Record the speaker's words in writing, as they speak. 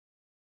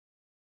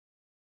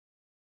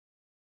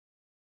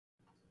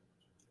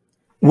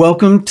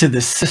Welcome to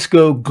the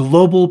Cisco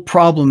Global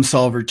Problem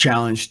Solver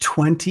Challenge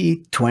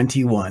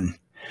 2021.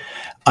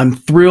 I'm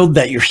thrilled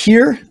that you're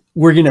here.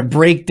 We're going to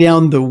break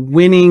down the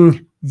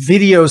winning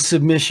video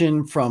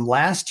submission from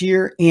last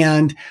year.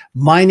 And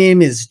my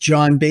name is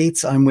John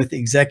Bates. I'm with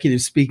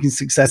Executive Speaking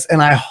Success.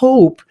 And I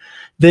hope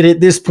that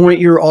at this point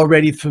you're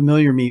already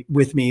familiar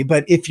with me.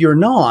 But if you're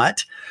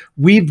not,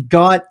 we've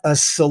got a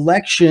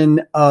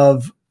selection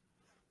of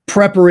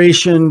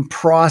preparation,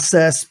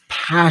 process,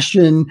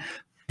 passion,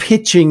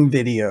 pitching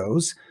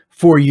videos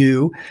for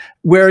you,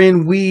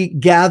 wherein we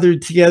gathered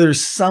together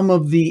some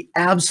of the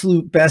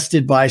absolute best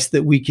advice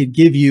that we could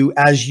give you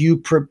as you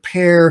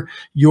prepare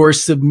your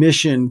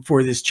submission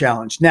for this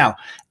challenge. Now,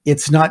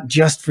 it's not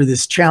just for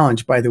this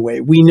challenge, by the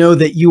way. We know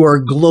that you are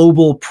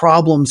global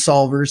problem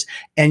solvers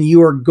and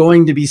you are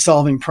going to be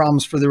solving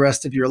problems for the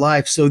rest of your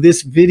life. So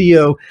these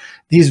video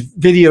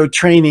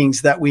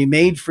trainings that we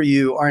made for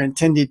you are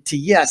intended to,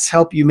 yes,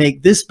 help you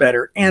make this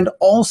better and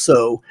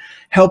also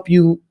help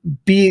you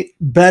be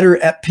better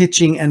at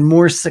pitching and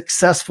more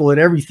successful at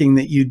everything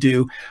that you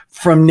do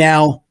from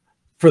now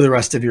for the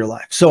rest of your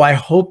life. So I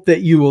hope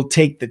that you will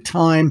take the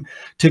time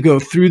to go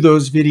through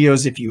those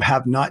videos if you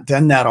have not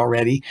done that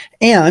already.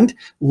 And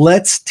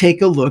let's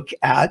take a look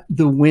at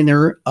the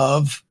winner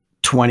of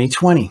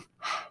 2020.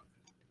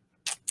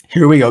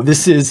 Here we go.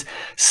 This is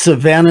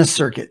Savanna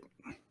Circuit.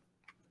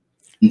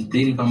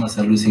 Dairy farmers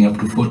are losing up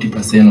to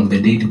 40% of the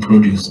dairy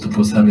produce to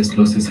post-harvest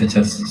losses such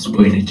as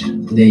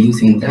spoilage. They're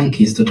using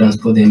donkeys to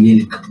transport their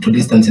milk to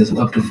distances of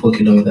up to 4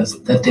 kilometers.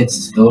 That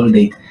takes the whole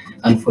day.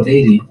 And for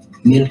dairy,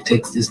 milk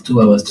takes just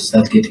 2 hours to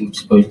start getting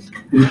spoiled.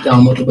 With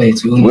our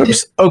motorbikes, we only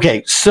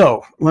Okay,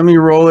 so let me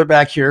roll it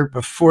back here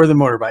before the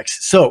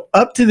motorbikes. So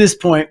up to this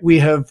point, we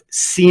have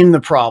seen the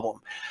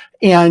problem.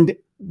 And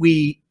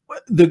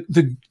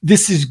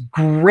this is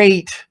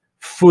great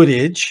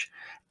footage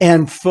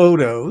and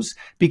photos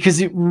because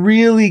it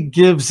really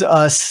gives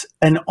us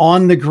an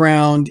on the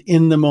ground,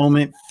 in the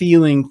moment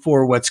feeling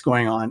for what's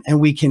going on. And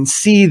we can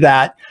see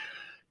that,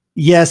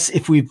 yes,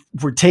 if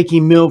we're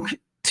taking milk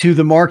to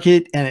the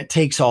market and it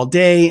takes all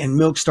day and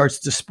milk starts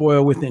to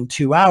spoil within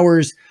 2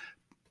 hours,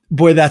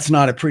 boy, that's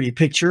not a pretty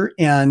picture.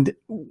 And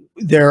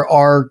there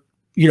are,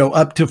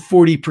 up to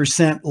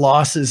 40%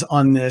 losses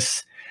on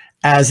this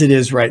as it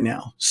is right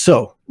now.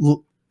 So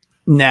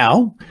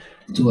now,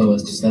 2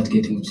 hours to start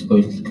getting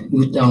spoiled.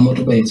 With our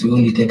motorbikes, we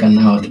only take an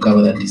hour to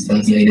cover that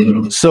distance.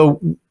 So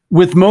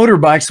with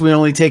motorbikes, we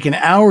only take an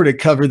hour to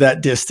cover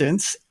that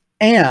distance.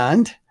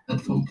 And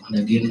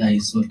again, I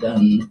saw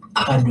a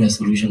hardware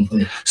solution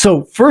for it.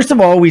 So first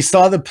of all, we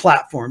saw the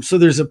platform. So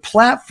there's a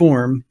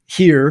platform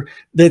here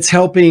that's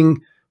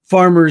helping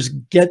farmers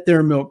get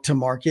their milk to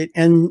market.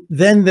 And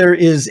then there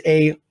is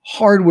a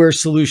hardware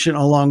solution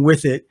along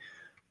with it.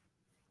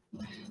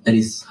 That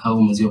is how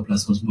Maziwa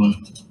Plus was born.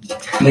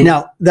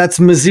 Now, that's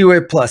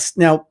Maziwa Plus.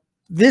 Now,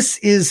 this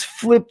is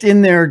flipped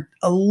in there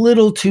a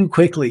little too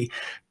quickly.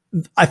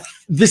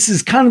 This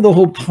is kind of the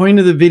whole point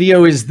of the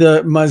video, is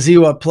the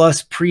Maziwa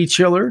Plus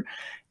pre-chiller.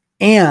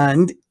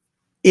 And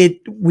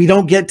we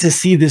don't get to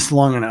see this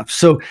long enough.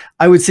 So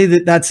I would say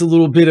that that's a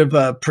little bit of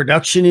a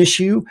production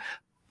issue.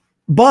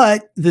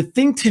 But the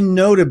thing to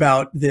note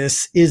about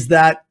this is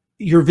that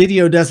your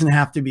video doesn't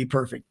have to be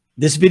perfect.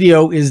 This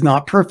video is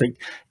not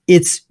perfect.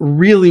 It's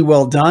really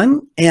well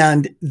done,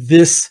 and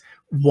this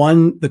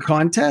won the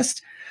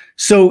contest.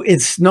 So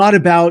it's not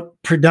about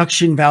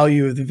production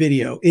value of the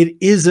video. It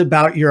is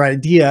about your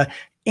idea,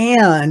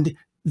 and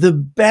the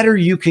better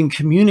you can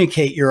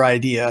communicate your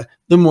idea,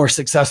 the more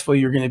successful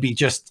you're going to be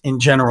just in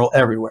general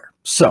everywhere.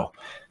 So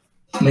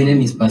my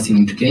name is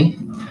Basim Tuke.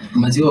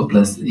 Maziwa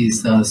Plus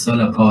is a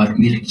solar-powered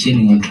milk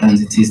chilling and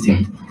transit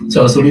system.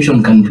 So our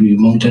solution can be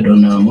mounted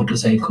on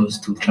motorcycles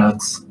to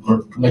trucks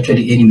or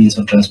virtually any means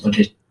of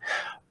transportation.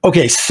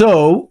 Okay,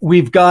 so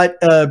we've got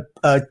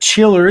a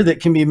chiller that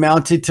can be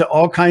mounted to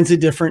all kinds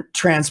of different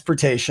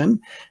transportation.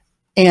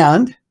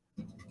 And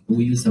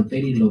we use a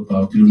very low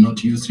power. We do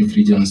not use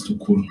refrigerants to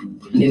cool.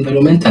 And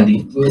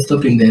environmentally, we're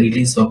stopping the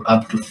release of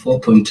up to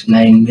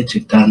 4.9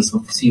 metric tons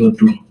of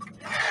CO2.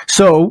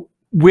 So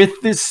with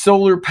this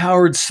solar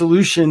powered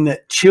solution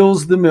that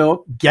chills the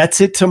milk, gets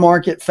it to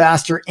market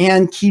faster,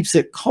 and keeps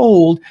it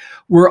cold,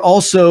 we're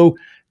also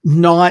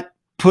not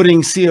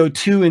putting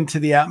CO2 into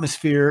the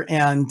atmosphere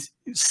and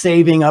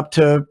saving up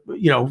to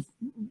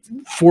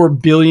 4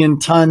 billion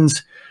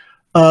tons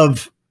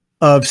of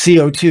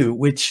CO2,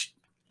 which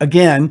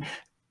again,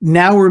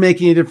 now we're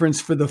making a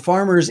difference for the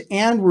farmers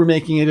and we're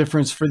making a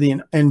difference for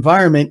the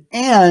environment.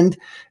 And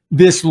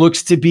this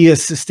looks to be a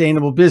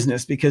sustainable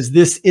business because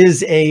this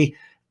is a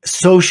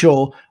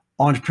social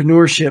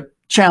entrepreneurship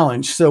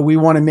challenge. So we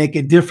want to make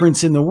a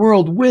difference in the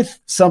world with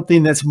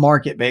something that's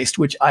market-based,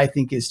 which I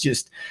think is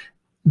just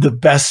the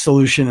best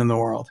solution in the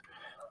world.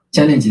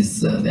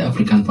 Challenges the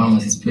African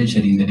farmers,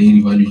 especially in the dairy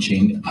value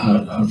chain,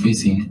 are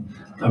facing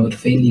about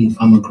failing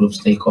farmer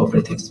groups like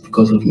cooperatives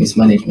because of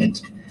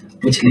mismanagement,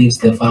 which leaves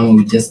the farmer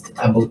with just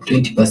about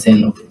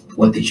 20% of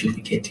what they should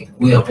be getting.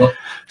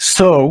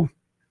 So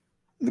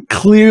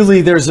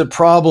clearly there's a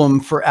problem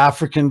for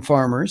African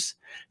farmers.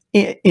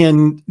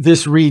 in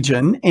this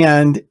region,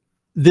 and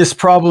this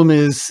problem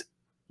is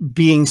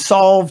being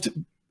solved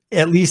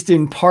at least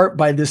in part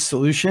by this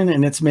solution,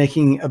 and it's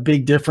making a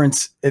big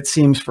difference, it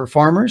seems, for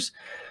farmers.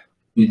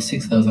 With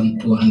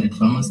 6,200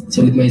 farmers.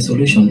 So with my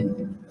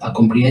solution, a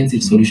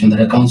comprehensive solution that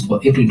accounts for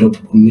every drop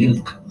of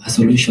milk, a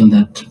solution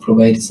that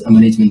provides a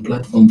management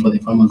platform for the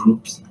farmer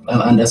groups,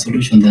 and a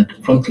solution that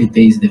promptly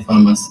pays the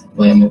farmers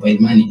via mobile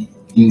money,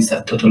 means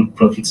that total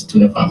profits to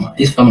the farmer.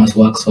 These farmers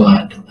work so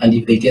hard, and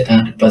if they get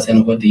 100%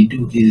 of what they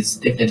do, this is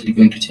definitely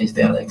going to change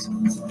their lives.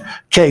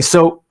 Okay,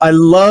 so I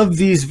love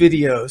these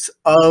videos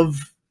of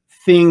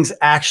things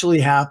actually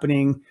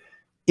happening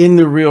in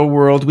the real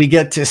world. We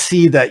get to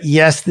see that,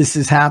 yes, this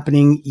is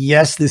happening.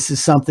 Yes, this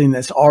is something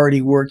that's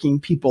already working.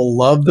 People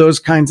love those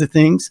kinds of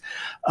things.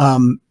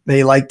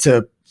 They like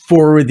to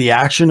forward the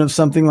action of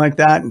something like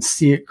that and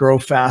see it grow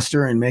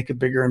faster and make a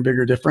bigger and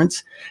bigger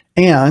difference.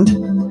 And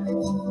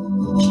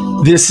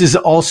this is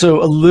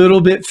also a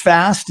little bit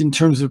fast in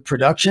terms of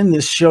production.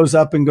 This shows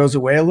up and goes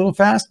away a little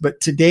fast, but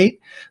to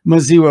date,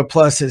 Maziwa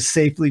Plus has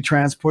safely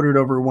transported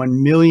over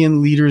 1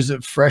 million liters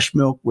of fresh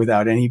milk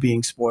without any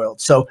being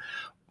spoiled. So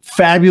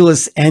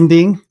fabulous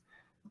ending.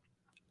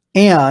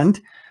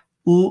 And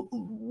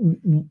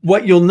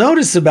what you'll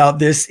notice about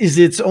this is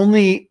it's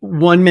only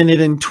 1 minute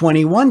and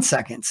 21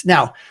 seconds.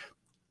 Now,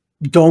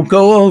 don't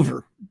go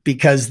over,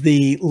 because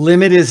the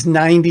limit is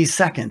 90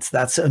 seconds.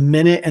 That's 1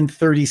 minute and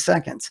 30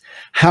 seconds.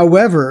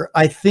 However,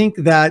 I think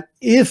that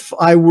if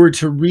I were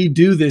to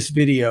redo this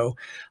video,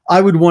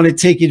 I would want to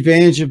take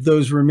advantage of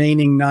those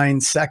remaining 9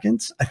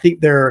 seconds. I think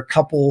there are a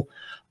couple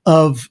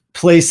of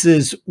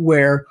places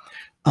where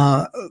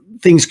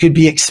things could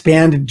be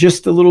expanded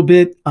just a little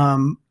bit.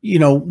 You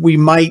know, we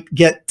might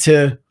get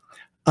to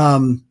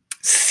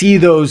see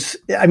those.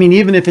 I mean,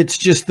 even if it's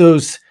just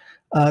those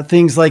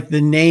things like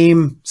the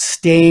name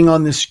staying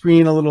on the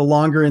screen a little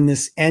longer and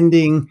this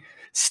ending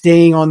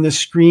staying on the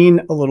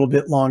screen a little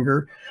bit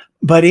longer.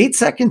 But 8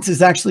 seconds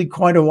is actually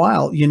quite a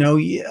while. You know,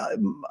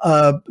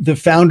 the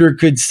founder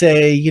could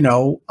say, you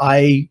know,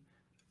 I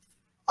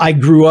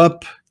grew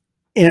up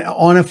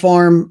on a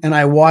farm and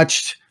I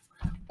watched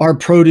our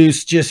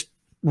produce just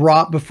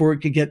rot before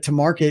it could get to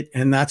market,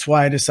 and that's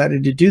why I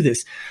decided to do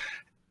this.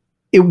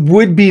 It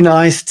would be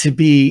nice to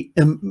be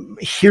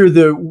hear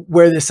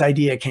where this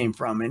idea came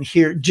from, and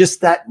hear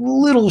just that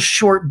little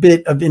short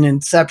bit of an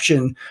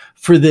inception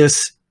for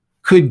this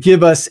could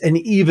give us an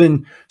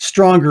even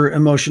stronger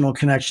emotional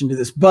connection to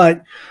this.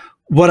 But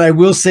what I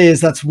will say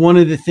is that's one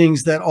of the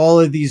things that all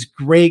of these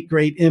great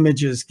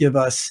images give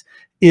us,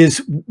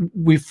 is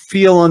we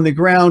feel on the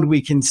ground,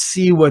 we can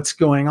see what's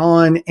going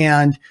on,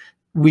 and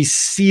we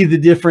see the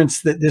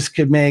difference that this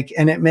could make,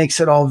 and it makes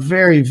it all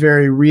very,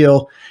 very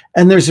real.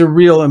 And there's a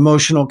real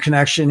emotional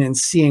connection in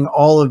seeing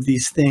all of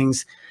these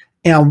things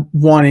and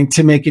wanting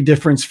to make a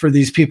difference for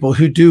these people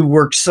who do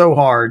work so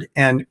hard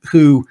and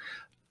who,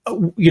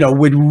 you know,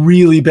 would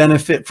really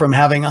benefit from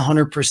having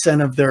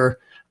 100%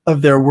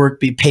 of their work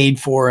be paid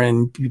for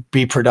and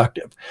be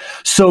productive.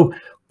 So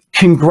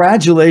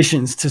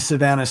congratulations to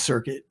Savanna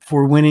Circuit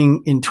for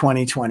winning in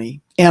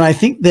 2020. And I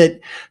think that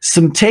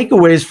some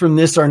takeaways from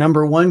this are: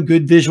 number one,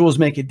 good visuals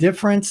make a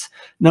difference.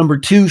 Number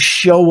two,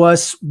 show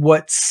us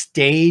what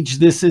stage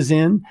this is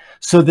in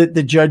so that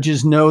the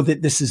judges know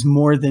that this is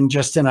more than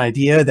just an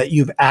idea, that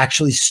you've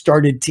actually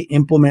started to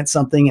implement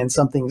something and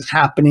something's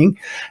happening.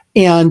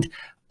 And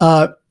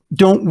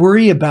don't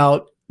worry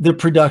about the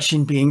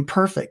production being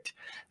perfect.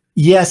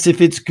 Yes, if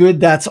it's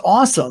good, that's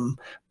awesome.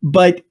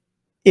 But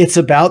it's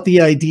about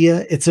the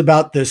idea. It's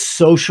about the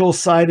social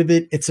side of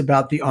it. It's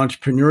about the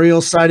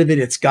entrepreneurial side of it.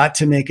 It's got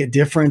to make a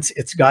difference.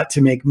 It's got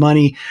to make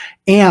money.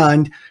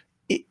 And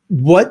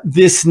what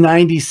this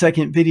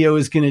 90-second video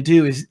is going to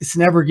do is it's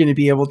never going to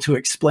be able to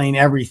explain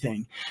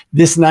everything.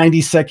 This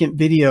 90-second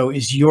video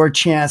is your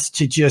chance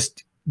to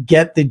just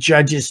get the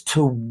judges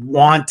to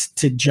want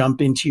to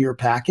jump into your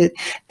packet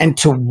and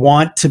to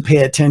want to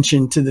pay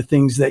attention to the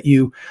things that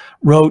you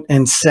wrote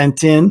and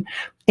sent in,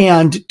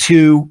 and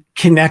to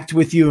connect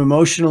with you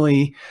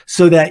emotionally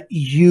so that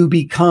you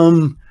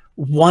become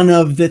one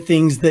of the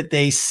things that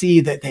they see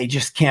that they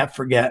just can't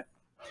forget.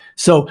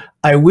 So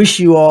I wish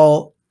you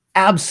all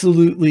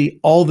absolutely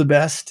all the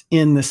best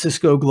in the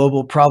Cisco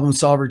Global Problem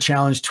Solver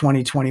Challenge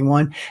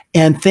 2021.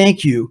 And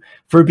thank you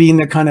for being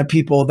the kind of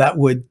people that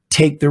would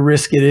take the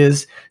risk it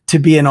is to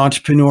be an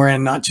entrepreneur,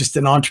 and not just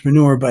an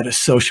entrepreneur, but a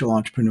social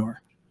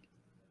entrepreneur.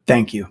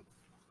 Thank you.